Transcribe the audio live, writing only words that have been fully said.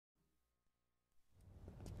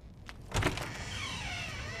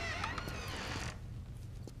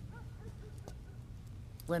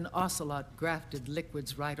When Ocelot grafted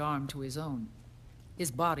Liquid's right arm to his own,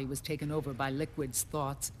 his body was taken over by Liquid's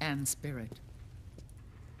thoughts and spirit.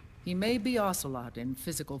 He may be Ocelot in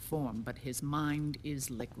physical form, but his mind is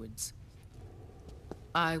Liquid's.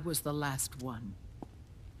 I was the last one.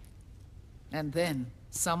 And then,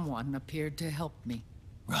 someone appeared to help me.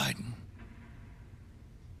 Raiden.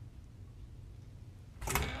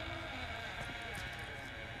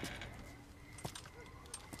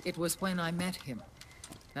 It was when I met him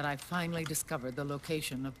that I finally discovered the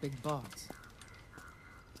location of Big Boss.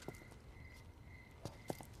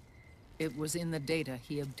 It was in the data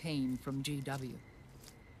he obtained from GW.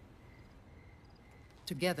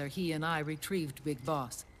 Together, he and I retrieved Big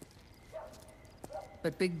Boss.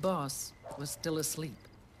 But Big Boss was still asleep,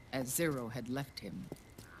 as Zero had left him.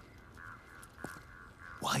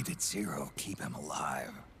 Why did Zero keep him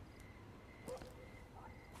alive?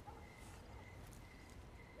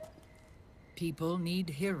 People need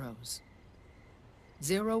heroes.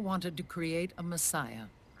 Zero wanted to create a messiah.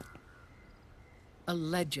 A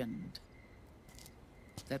legend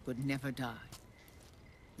that would never die.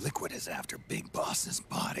 Liquid is after Big Boss's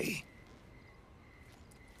body.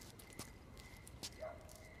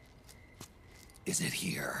 Is it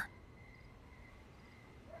here?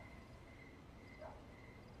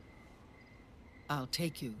 I'll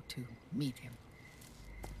take you to meet him.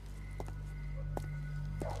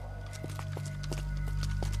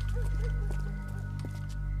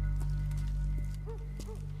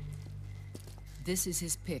 This is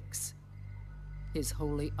his pyx, his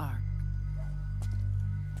holy ark.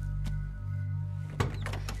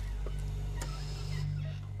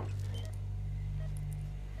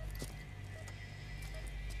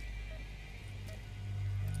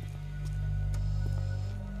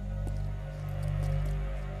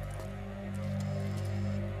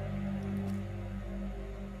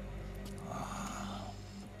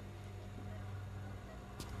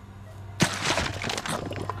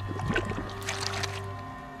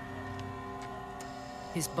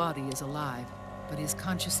 His body is alive, but his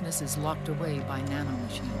consciousness is locked away by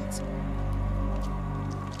nanomachines.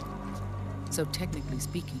 So technically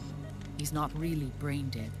speaking, he's not really brain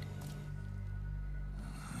dead.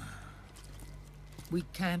 We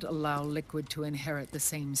can't allow Liquid to inherit the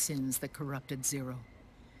same sins that corrupted Zero,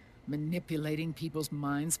 manipulating people's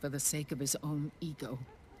minds for the sake of his own ego.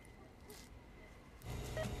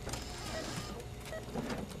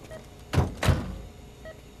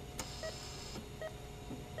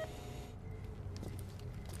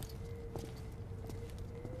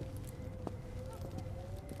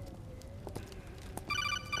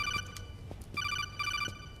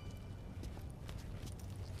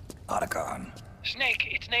 Otacon. Snake,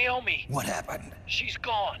 it's Naomi. What happened? She's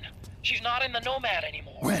gone. She's not in the Nomad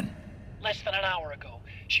anymore. When? Less than an hour ago.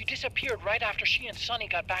 She disappeared right after she and Sonny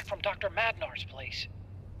got back from Dr. Madnar's place.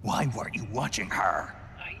 Why weren't you watching her?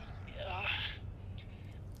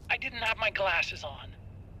 I didn't have my glasses on.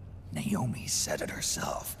 Naomi said it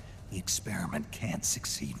herself. The experiment can't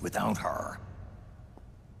succeed without her.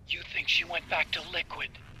 You think she went back to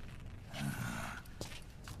Liquid?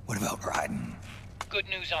 What about Raiden? Good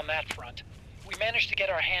news on that front. We managed to get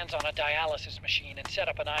our hands on a dialysis machine and set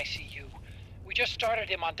up an ICU. We just started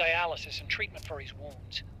him on dialysis and treatment for his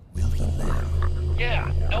wounds. Will he live?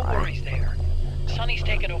 Yeah, no worries there. Sonny's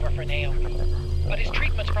taken over for Naomi. But his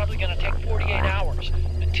treatment's probably gonna take 48 hours.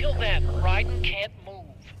 Until then, Raiden can't move.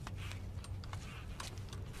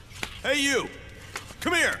 Hey, you!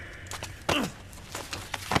 Come here!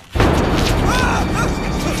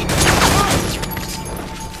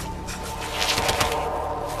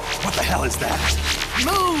 What the hell is that?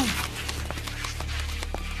 Move!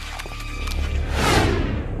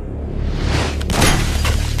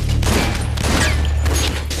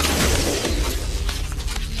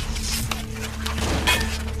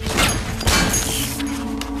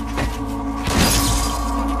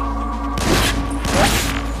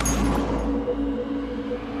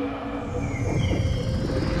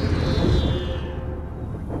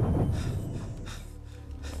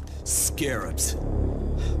 Scarabs.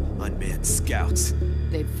 Unmanned scouts.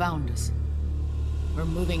 They've found us. We're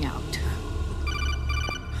moving out.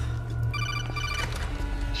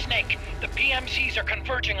 Snake, the PMCs are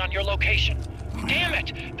converging on your location. Damn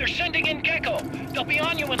it! They're sending in Gecko! They'll be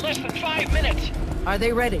on you in less than 5 minutes! Are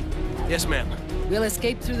they ready? Yes, ma'am. We'll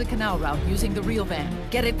escape through the canal route using the real van.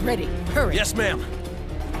 Get it ready. Hurry! Yes, ma'am.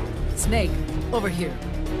 Snake, over here.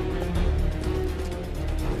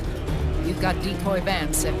 We've got decoy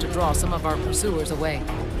vans set to draw some of our pursuers away.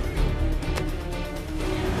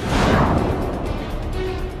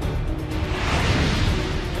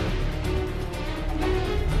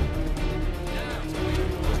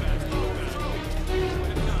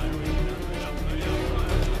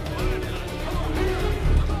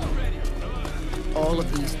 All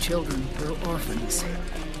of these children were orphans.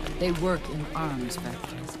 They work in arms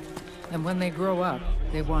factories. And when they grow up,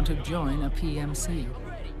 they want to join a PMC.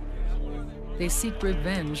 They seek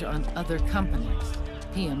revenge on other companies,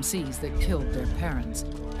 PMCs that killed their parents,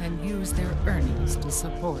 and use their earnings to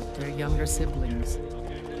support their younger siblings.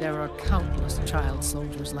 There are countless child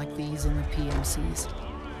soldiers like these in the PMCs.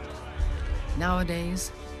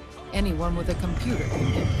 Nowadays, anyone with a computer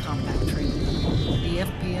can get combat training. The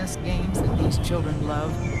FPS games that these children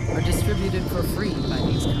love are distributed for free by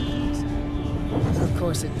these companies. Of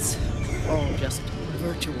course, it's all just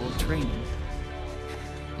virtual training.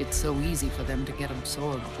 It's so easy for them to get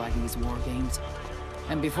absorbed by these war games.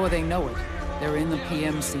 And before they know it, they're in the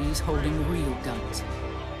PMCs holding real guns.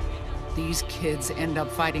 These kids end up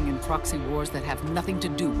fighting in proxy wars that have nothing to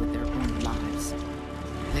do with their own lives.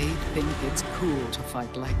 They think it's cool to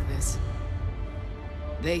fight like this.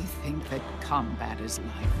 They think that combat is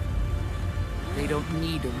life. They don't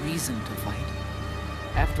need a reason to fight.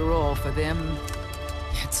 After all, for them,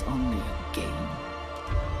 it's only a game.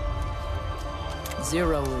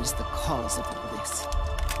 Zero is the cause of all this.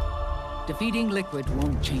 Defeating Liquid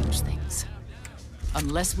won't change things.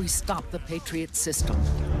 Unless we stop the Patriot system,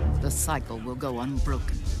 the cycle will go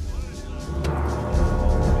unbroken.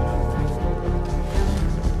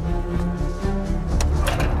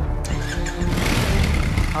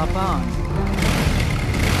 Hop on.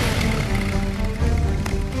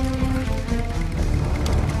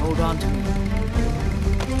 Hold on to me.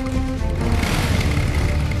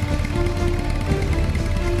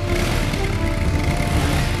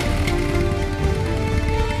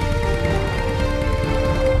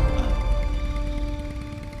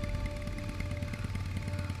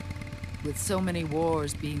 With so many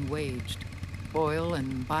wars being waged, oil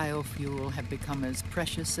and biofuel have become as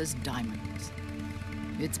precious as diamonds.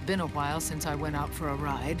 It's been a while since I went out for a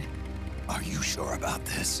ride. Are you sure about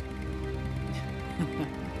this?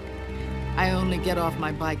 I only get off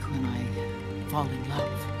my bike when I fall in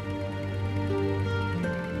love.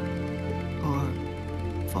 Or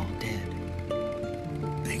fall dead.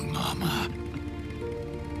 Big Mama.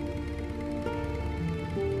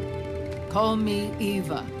 Call me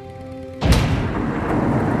Eva.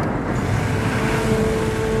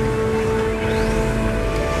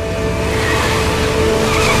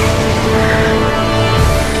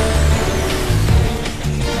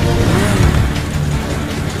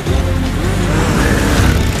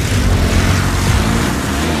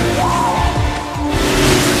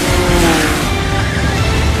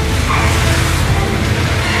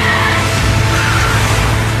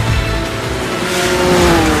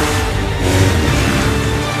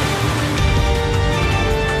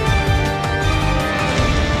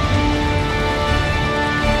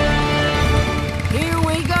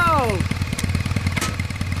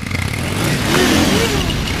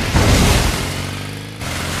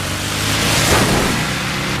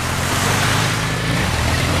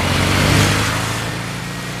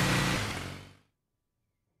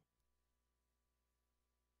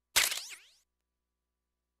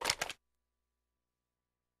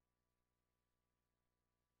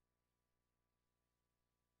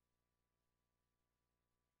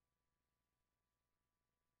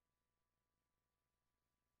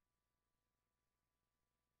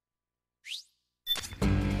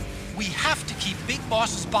 We have to keep Big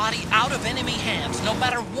Boss's body out of enemy hands, no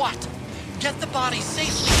matter what. Get the body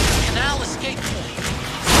safely to the canal escape point.